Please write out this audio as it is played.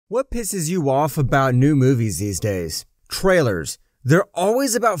What pisses you off about new movies these days? Trailers. They're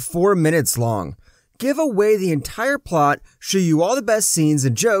always about 4 minutes long. Give away the entire plot, show you all the best scenes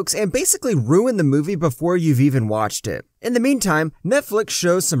and jokes, and basically ruin the movie before you've even watched it. In the meantime, Netflix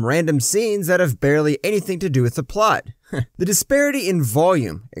shows some random scenes that have barely anything to do with the plot. The disparity in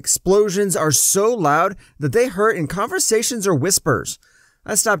volume. Explosions are so loud that they hurt and conversations are whispers.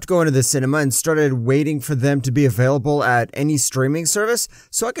 I stopped going to the cinema and started waiting for them to be available at any streaming service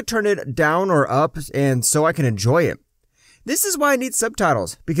so I could turn it down or up and so I can enjoy it. This is why I need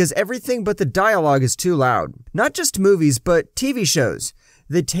subtitles, because everything but the dialogue is too loud. Not just movies, but TV shows.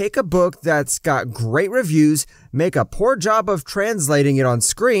 They take a book that's got great reviews, make a poor job of translating it on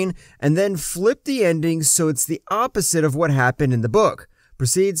screen, and then flip the ending so it's the opposite of what happened in the book.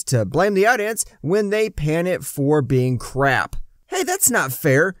 Proceeds to blame the audience when they pan it for being crap. Hey, that's not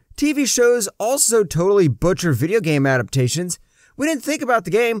fair. TV shows also totally butcher video game adaptations. We didn't think about the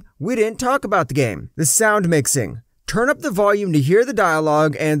game, we didn't talk about the game. The sound mixing. Turn up the volume to hear the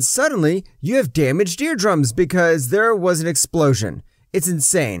dialogue and suddenly you have damaged eardrums because there was an explosion. It's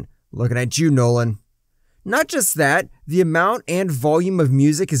insane. Looking at you, Nolan. Not just that, the amount and volume of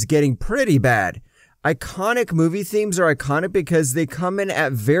music is getting pretty bad. Iconic movie themes are iconic because they come in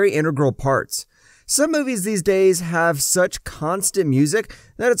at very integral parts. Some movies these days have such constant music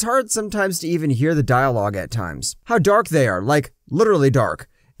that it's hard sometimes to even hear the dialogue at times. How dark they are, like literally dark.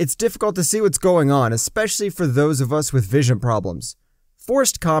 It's difficult to see what's going on, especially for those of us with vision problems.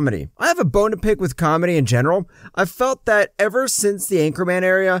 Forced comedy. I have a bone to pick with comedy in general. I've felt that ever since the Anchorman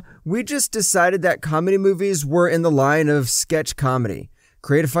era, we just decided that comedy movies were in the line of sketch comedy.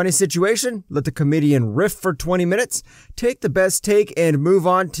 Create a funny situation, let the comedian riff for 20 minutes, take the best take, and move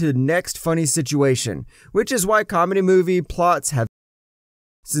on to the next funny situation, which is why comedy movie plots have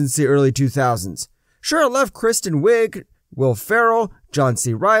since the early 2000s. Sure, I love Kristen Wiig, Will Ferrell, John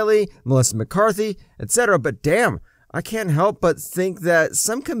C. Reilly, Melissa McCarthy, etc., but damn, I can't help but think that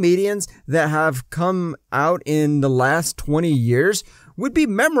some comedians that have come out in the last 20 years would be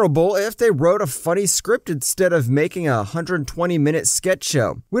memorable if they wrote a funny script instead of making a 120-minute sketch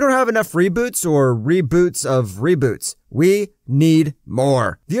show. We don't have enough reboots or reboots of reboots. We need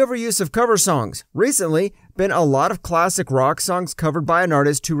more. The overuse of cover songs. Recently, been a lot of classic rock songs covered by an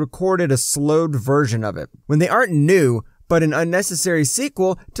artist who recorded a slowed version of it. When they aren't new, but an unnecessary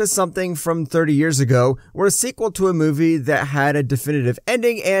sequel to something from 30 years ago, or a sequel to a movie that had a definitive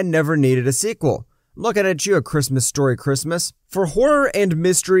ending and never needed a sequel. I'm looking at you, A Christmas Story Christmas. For horror and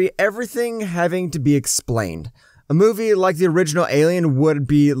mystery, everything having to be explained. A movie like the original Alien would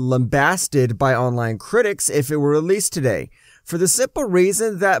be lambasted by online critics if it were released today, for the simple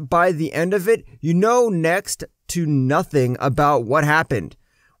reason that by the end of it, you know next to nothing about what happened.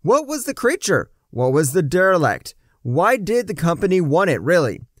 What was the creature? What was the derelict? Why did the company want it,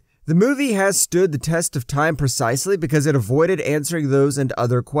 really? The movie has stood the test of time precisely because it avoided answering those and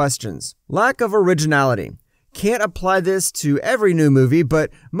other questions. Lack of originality. Can't apply this to every new movie,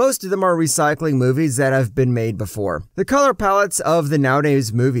 but most of them are recycling movies that have been made before. The color palettes of the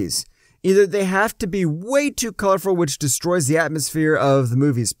nowadays movies. Either they have to be way too colorful, which destroys the atmosphere of the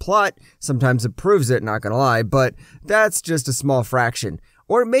movie's plot. Sometimes improves it, not gonna lie, but that's just a small fraction.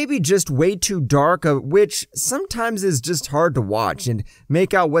 Or maybe just way too dark, which sometimes is just hard to watch and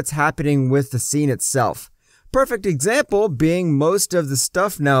make out what's happening with the scene itself. Perfect example being most of the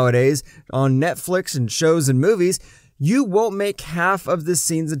stuff nowadays on Netflix and shows and movies, you won't make half of the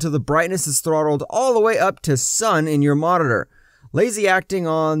scenes until the brightness is throttled all the way up to sun in your monitor. Lazy acting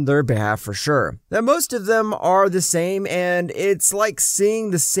on their behalf for sure. That most of them are the same, and it's like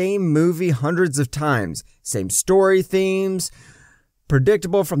seeing the same movie hundreds of times. Same story themes,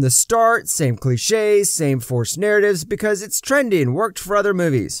 predictable from the start, same cliches, same forced narratives because it's trendy and worked for other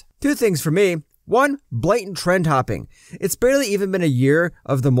movies. Two things for me. One, blatant trend hopping. It's barely even been a year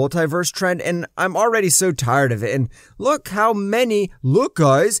of the multiverse trend and I'm already so tired of it. And look how many, look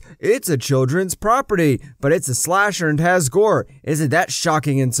guys, it's a children's property, but it's a slasher and has gore. Isn't that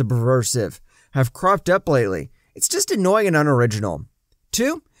shocking and subversive? Have cropped up lately. It's just annoying and unoriginal.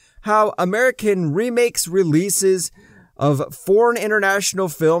 Two, how American remakes releases of foreign international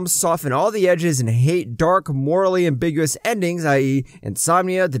films soften all the edges and hate dark, morally ambiguous endings, i.e.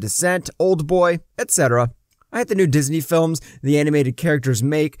 Insomnia, The Descent, Oldboy, etc. I hate the new Disney films the animated characters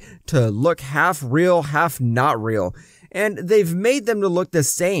make to look half real, half not real, and they've made them to look the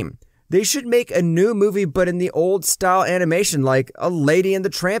same. They should make a new movie but in the old style animation like a Lady and the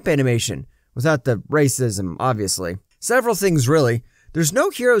Tramp animation, without the racism, obviously. Several things really. There's no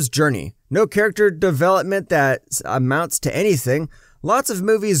hero's journey, no character development that amounts to anything. Lots of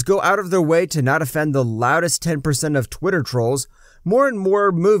movies go out of their way to not offend the loudest 10% of Twitter trolls. More and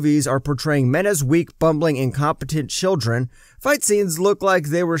more movies are portraying men as weak, bumbling, incompetent children. Fight scenes look like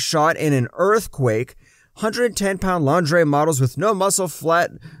they were shot in an earthquake. 110-pound lingerie models with no muscle,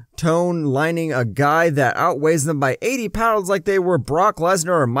 flat tone lining a guy that outweighs them by 80 pounds like they were Brock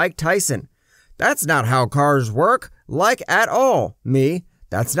Lesnar or Mike Tyson. That's not how cars work, like at all. Me,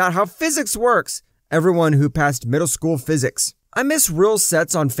 that's not how physics works. Everyone who passed middle school physics. I miss real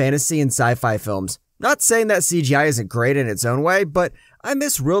sets on fantasy and sci-fi films. Not saying that CGI isn't great in its own way, but I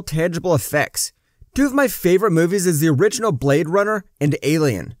miss real tangible effects. Two of my favorite movies is the original Blade Runner and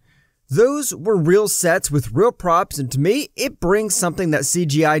Alien. Those were real sets with real props, and to me, it brings something that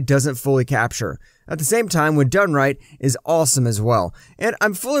CGI doesn't fully capture. At the same time, when done right, is awesome as well. And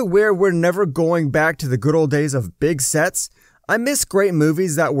I'm fully aware we're never going back to the good old days of big sets. I miss great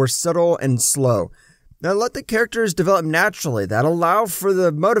movies that were subtle and slow, that let the characters develop naturally, that allow for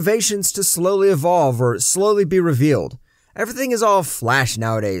the motivations to slowly evolve or slowly be revealed. Everything is all flash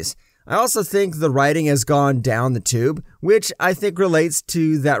nowadays. I also think the writing has gone down the tube, which I think relates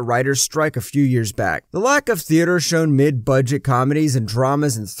to that writer's strike a few years back. The lack of theater shown mid-budget comedies and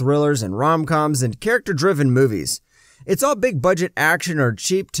dramas and thrillers and rom-coms and character-driven movies. It's all big-budget action or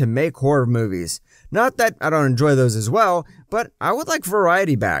cheap-to-make horror movies. Not that I don't enjoy those as well, but I would like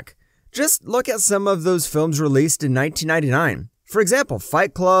variety back. Just look at some of those films released in 1999. For example,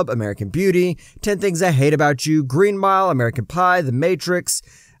 Fight Club, American Beauty, 10 Things I Hate About You, Green Mile, American Pie, The Matrix,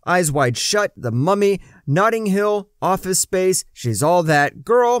 Eyes Wide Shut, The Mummy, Notting Hill, Office Space, She's All That,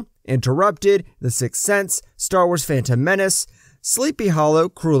 Girl, Interrupted, The Sixth Sense, Star Wars Phantom Menace, Sleepy Hollow,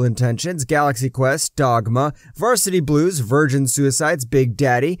 Cruel Intentions, Galaxy Quest, Dogma, Varsity Blues, Virgin Suicides, Big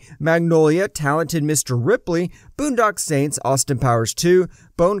Daddy, Magnolia, Talented Mr. Ripley, Boondock Saints, Austin Powers 2,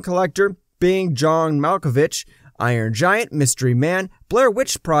 Bone Collector, Being John Malkovich, Iron Giant, Mystery Man, Blair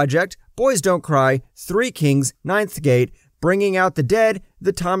Witch Project, Boys Don't Cry, Three Kings, Ninth Gate, Bringing Out the Dead,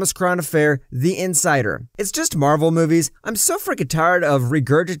 The Thomas Crown Affair, The Insider. It's just Marvel movies. I'm so freaking tired of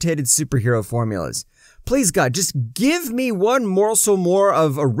regurgitated superhero formulas. Please God, just give me one morsel more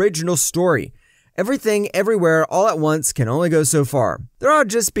of original story. Everything, everywhere, all at once can only go so far. They're all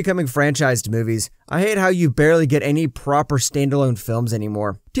just becoming franchised movies. I hate how you barely get any proper standalone films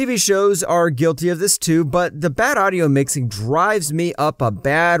anymore. TV shows are guilty of this too, but the bad audio mixing drives me up a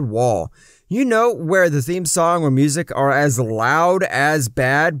bad wall. You know, where the theme song or music are as loud as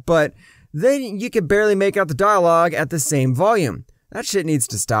bad, but then you can barely make out the dialogue at the same volume. That shit needs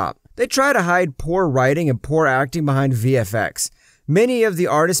to stop. They try to hide poor writing and poor acting behind VFX. Many of the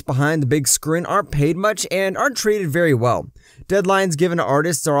artists behind the big screen aren't paid much and aren't treated very well. Deadlines given to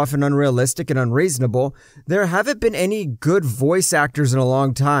artists are often unrealistic and unreasonable. There haven't been any good voice actors in a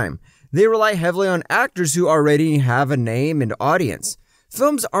long time. They rely heavily on actors who already have a name and audience.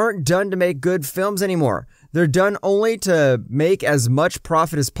 Films aren't done to make good films anymore. They're done only to make as much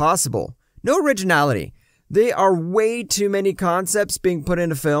profit as possible. No originality. There are way too many concepts being put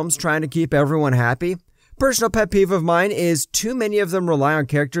into films trying to keep everyone happy. Personal pet peeve of mine is too many of them rely on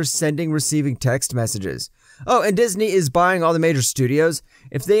characters receiving text messages. Oh, and Disney is buying all the major studios.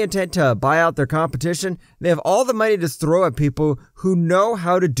 If they intend to buy out their competition, they have all the money to throw at people who know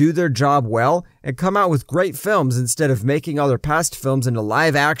how to do their job well and come out with great films instead of making all their past films into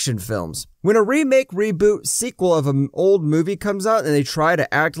live action films. When a remake, reboot, sequel of an old movie comes out and they try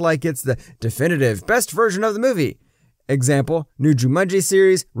to act like it's the definitive best version of the movie. Example, new Jumanji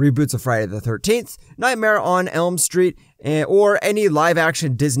series, reboots of Friday the 13th, Nightmare on Elm Street, or any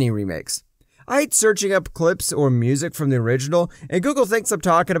live-action Disney remakes. I hate searching up clips or music from the original, and Google thinks I'm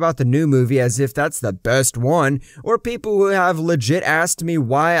talking about the new movie as if that's the best one, or people who have legit asked me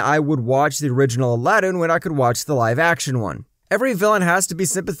why I would watch the original Aladdin when I could watch the live-action one. Every villain has to be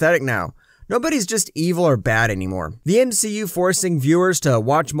sympathetic now. Nobody's just evil or bad anymore. The MCU forcing viewers to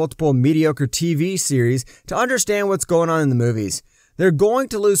watch multiple mediocre TV series to understand what's going on in the movies. They're going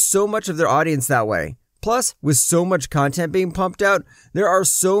to lose so much of their audience that way. Plus, with so much content being pumped out, there are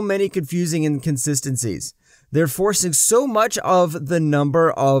so many confusing inconsistencies. They're forcing so much of the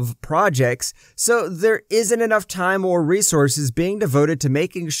number of projects, so there isn't enough time or resources being devoted to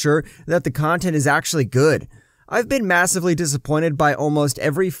making sure that the content is actually good. I've been massively disappointed by almost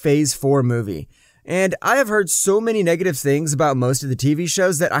every Phase 4 movie, and I have heard so many negative things about most of the TV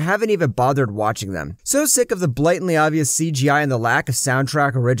shows that I haven't even bothered watching them. So sick of the blatantly obvious CGI and the lack of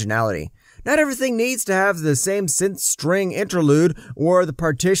soundtrack originality. Not everything needs to have the same synth string interlude or the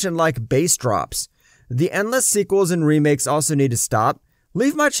partition-like bass drops. The endless sequels and remakes also need to stop.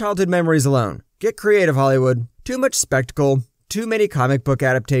 Leave my childhood memories alone. Get creative, Hollywood. Too much spectacle. Too many comic book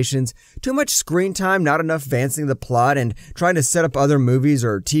adaptations, too much screen time, not enough advancing the plot and trying to set up other movies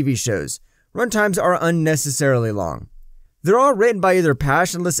or TV shows. Runtimes are unnecessarily long. They're all written by either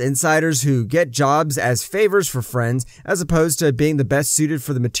passionless insiders who get jobs as favors for friends as opposed to being the best suited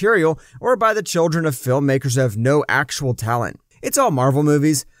for the material, or by the children of filmmakers who have no actual talent. It's all Marvel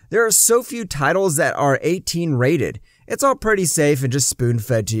movies. There are so few titles that are 18 rated. It's all pretty safe and just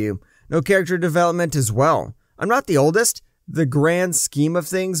spoon-fed to you. No character development as well. I'm not the oldest, the grand scheme of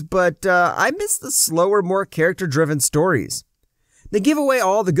things, but I miss the slower, more character-driven stories. They give away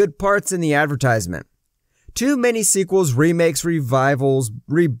all the good parts in the advertisement. Too many sequels, remakes, revivals,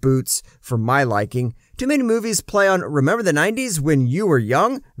 reboots for my liking. Too many movies play on remember the 90s when you were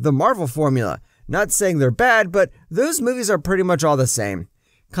young? The Marvel formula. Not saying they're bad, but those movies are pretty much all the same.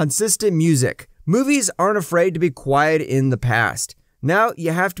 Consistent music. Movies aren't afraid to be quiet in the past. Now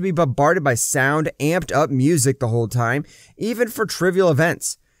you have to be bombarded by sound, amped up music the whole time, even for trivial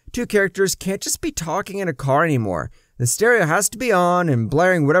events. Two characters can't just be talking in a car anymore. The stereo has to be on and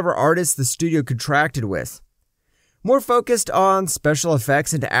blaring whatever artist the studio contracted with. More focused on special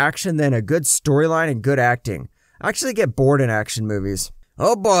effects and action than a good storyline and good acting. I actually get bored in action movies.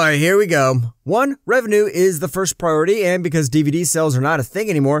 Oh boy, here we go. 1. Revenue is the first priority, and because DVD sales are not a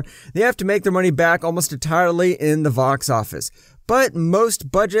thing anymore, they have to make their money back almost entirely in the box office. But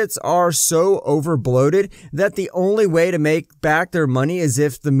most budgets are so over-bloated that the only way to make back their money is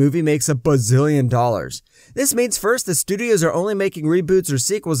if the movie makes $1 bazillion. This means first, the studios are only making reboots or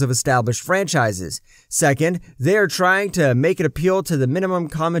sequels of established franchises. Second, they are trying to make it appeal to the minimum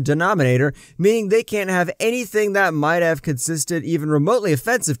common denominator, meaning they can't have anything that might have consisted even remotely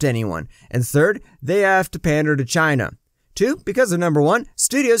offensive to anyone. And third, they have to pander to China. 2, because of number 1,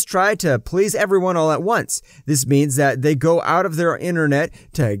 studios try to please everyone all at once. This means that they go out of their internet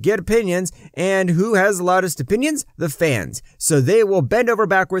to get opinions, and who has the loudest opinions? The fans. So they will bend over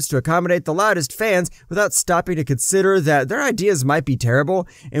backwards to accommodate the loudest fans without stopping to consider that their ideas might be terrible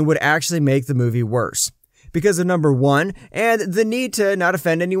and would actually make the movie worse. Because of number 1, and the need to not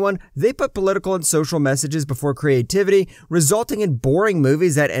offend anyone, they put political and social messages before creativity, resulting in boring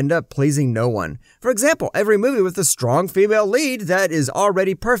movies that end up pleasing no one. For example, every movie with a strong female lead that is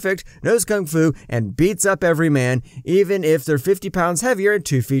already perfect, knows kung fu, and beats up every man, even if they're 50 pounds heavier and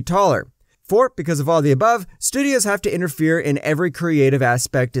 2 feet taller. 4, because of all the above, studios have to interfere in every creative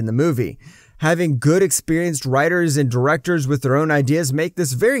aspect in the movie. Having good experienced writers and directors with their own ideas make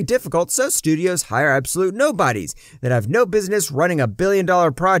this very difficult, so studios hire absolute nobodies that have no business running a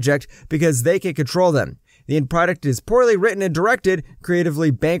billion-dollar project because they can control them. The end product is poorly written and directed, creatively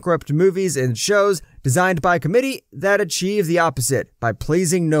bankrupt movies and shows designed by a committee that achieve the opposite, by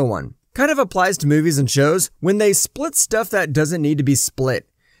pleasing no one. Kind of applies to movies and shows when they split stuff that doesn't need to be split.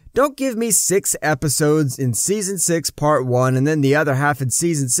 Don't give me 6 episodes in Season 6 Part 1 and then the other half in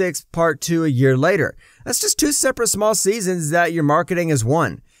Season 6 Part 2 a year later. That's just 2 separate small seasons that you're marketing as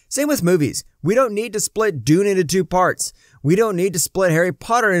one. Same with movies. We don't need to split Dune into 2 parts. We don't need to split Harry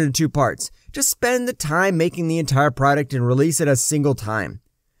Potter into 2 parts. Just spend the time making the entire product and release it a single time.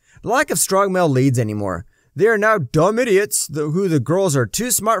 The lack of strong male leads anymore. They are now dumb idiots who the girls are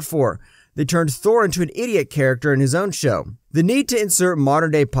too smart for. They turned Thor into an idiot character in his own show. The need to insert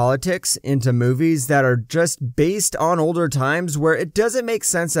modern-day politics into movies that are just based on older times where it doesn't make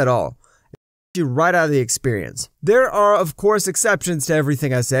sense at all. You right out of the experience. There are, of course, exceptions to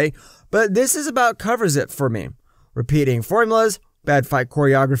everything I say, but this is about covers it for me. Repeating formulas, bad fight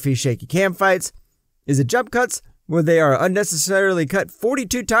choreography, shaky cam fights. Is it jump cuts where they are unnecessarily cut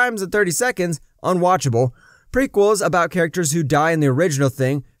 42 times in 30 seconds? Unwatchable. Prequels about characters who die in the original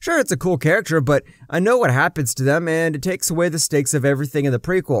thing. Sure, it's a cool character, but I know what happens to them, and it takes away the stakes of everything in the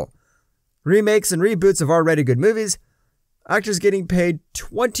prequel. Remakes and reboots of already good movies. Actors getting paid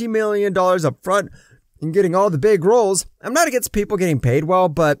 $20 million up front and getting all the big roles. I'm not against people getting paid well,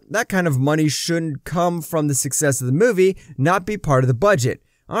 but that kind of money shouldn't come from the success of the movie, not be part of the budget.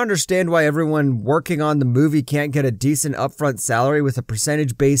 I understand why everyone working on the movie can't get a decent upfront salary with a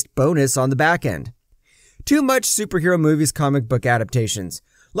percentage-based bonus on the back end. Too much superhero movies, comic book adaptations.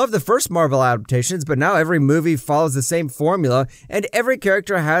 Love the first Marvel adaptations, but now every movie follows the same formula, and every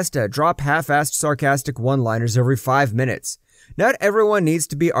character has to drop half-assed sarcastic one-liners every 5 minutes. Not everyone needs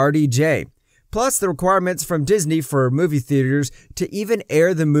to be RDJ. Plus, the requirements from Disney for movie theaters to even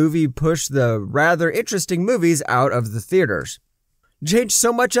air the movie push the rather interesting movies out of the theaters. Change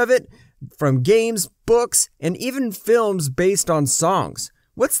so much of it, from games, books, and even films based on songs.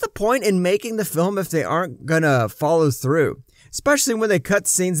 What's the point in making the film if they aren't gonna follow through? Especially when they cut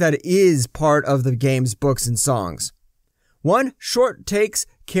scenes that is part of the games, books, and songs. 1. Short takes,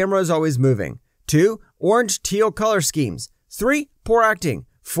 camera is always moving. 2. Orange, teal color schemes. 3. Poor acting.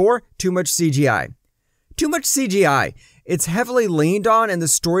 4. Too much CGI. Too much CGI. It's heavily leaned on and the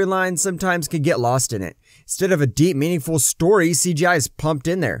storyline sometimes can get lost in it. Instead of a deep, meaningful story, CGI is pumped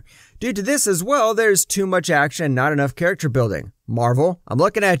in there. Due to this as well, there's too much action and not enough character building. Marvel, I'm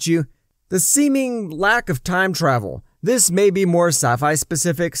looking at you. The seeming lack of time travel. This may be more sci-fi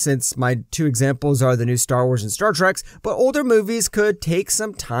specific since my two examples are the new Star Wars and Star Treks, but older movies could take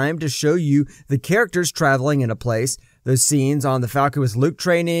some time to show you the characters traveling in a place. Those scenes on the Falcon with Luke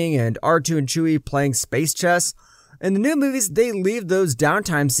training and R2 and Chewie playing space chess. In the new movies, they leave those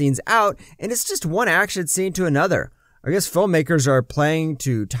downtime scenes out, and it's just one action scene to another. I guess filmmakers are playing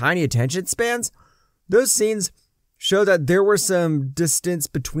to tiny attention spans. Those scenes show that there were some distance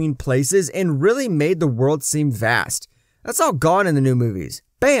between places and really made the world seem vast. That's all gone in the new movies.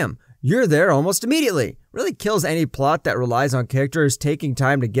 Bam! You're there almost immediately. Really kills any plot that relies on characters taking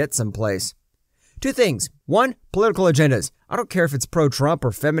time to get someplace. Two things. One, political agendas. I don't care if it's pro-Trump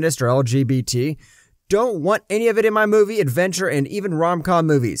or feminist or LGBT. Don't want any of it in my movie, adventure, and even rom-com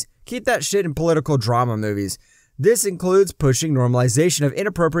movies. Keep that shit in political drama movies. This includes pushing normalization of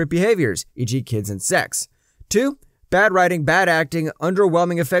inappropriate behaviors, e.g. kids and sex. Two, bad writing, bad acting,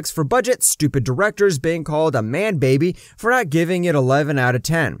 underwhelming effects for budget, stupid directors being called a man baby for not giving it 11 out of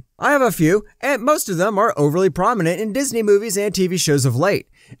 10. I have a few, and most of them are overly prominent in Disney movies and TV shows of late.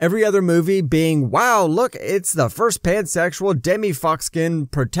 Every other movie being, wow, look, it's the first pansexual demi-foxkin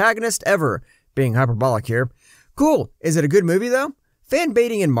protagonist ever. Being hyperbolic here. Cool. Is it a good movie though? Fan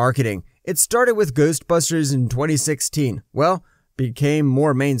baiting and marketing. It started with Ghostbusters in 2016. Well, became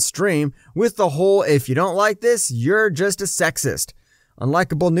more mainstream with the whole, if you don't like this, you're just a sexist.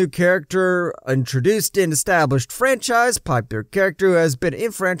 Unlikable new character introduced in established franchise, popular character who has been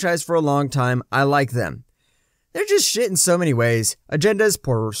in franchise for a long time. I like them. They're just shit in so many ways. Agendas,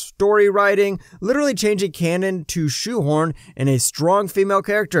 poor story writing, literally changing canon to shoehorn in a strong female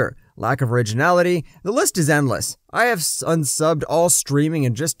character. Lack of originality. The list is endless. I have unsubbed all streaming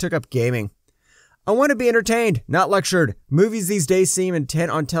and just took up gaming. I want to be entertained, not lectured. Movies these days seem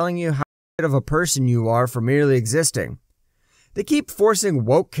intent on telling you how good of a person you are for merely existing. They keep forcing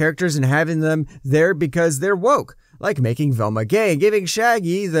woke characters and having them there because they're woke. Like making Velma gay and giving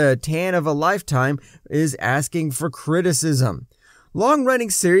Shaggy the tan of a lifetime is asking for criticism.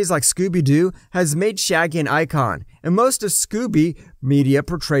 Long-running series like Scooby-Doo has made Shaggy an icon, and most of Scooby media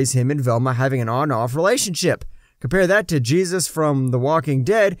portrays him and Velma having an on-off relationship. Compare that to Jesus from The Walking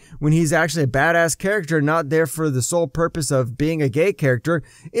Dead, when he's actually a badass character not there for the sole purpose of being a gay character,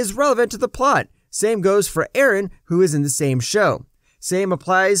 is relevant to the plot. Same goes for Aaron, who is in the same show. Same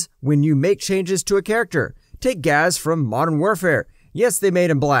applies when you make changes to a character. Take Gaz from Modern Warfare. Yes, they made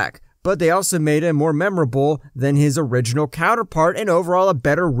him black, but they also made him more memorable than his original counterpart and overall a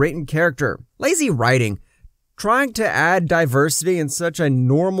better written character. Lazy writing. Trying to add diversity in such a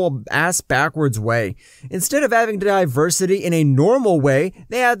normal ass backwards way. Instead of having diversity in a normal way,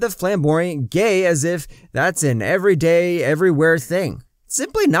 they add the flamboyant gay as if that's an everyday, everywhere thing.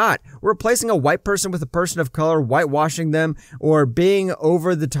 Simply not. Replacing a white person with a person of color, whitewashing them, or being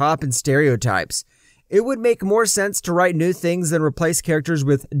over the top in stereotypes. It would make more sense to write new things than replace characters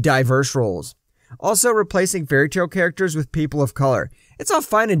with diverse roles. Also, replacing fairy tale characters with people of color. It's all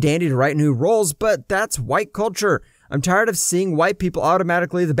fine and dandy to write new roles, but that's white culture. I'm tired of seeing white people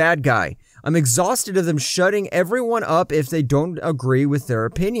automatically the bad guy. I'm exhausted of them shutting everyone up if they don't agree with their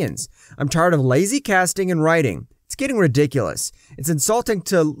opinions. I'm tired of lazy casting and writing. It's getting ridiculous. It's insulting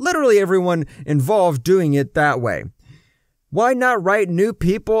to literally everyone involved doing it that way. Why not write new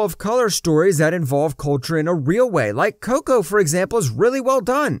people of color stories that involve culture in a real way? Like Coco, for example, is really well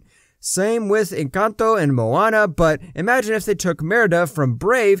done. Same with Encanto and Moana, but imagine if they took Merida from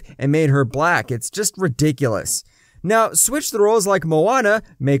Brave and made her black. It's just ridiculous. Now, switch the roles like Moana,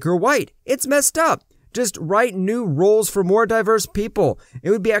 make her white. It's messed up. Just write new roles for more diverse people. It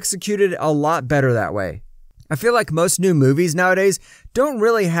would be executed a lot better that way. I feel like most new movies nowadays don't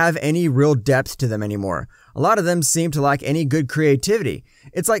really have any real depth to them anymore. A lot of them seem to lack any good creativity.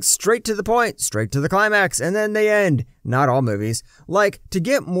 It's like straight to the point, straight to the climax, and then they end. Not all movies. Like, to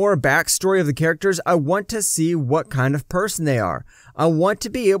get more backstory of the characters, I want to see what kind of person they are. I want to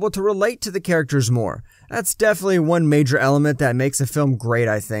be able to relate to the characters more. That's definitely one major element that makes a film great,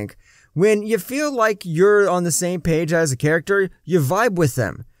 I think. When you feel like you're on the same page as a character, you vibe with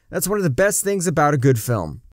them. That's one of the best things about a good film.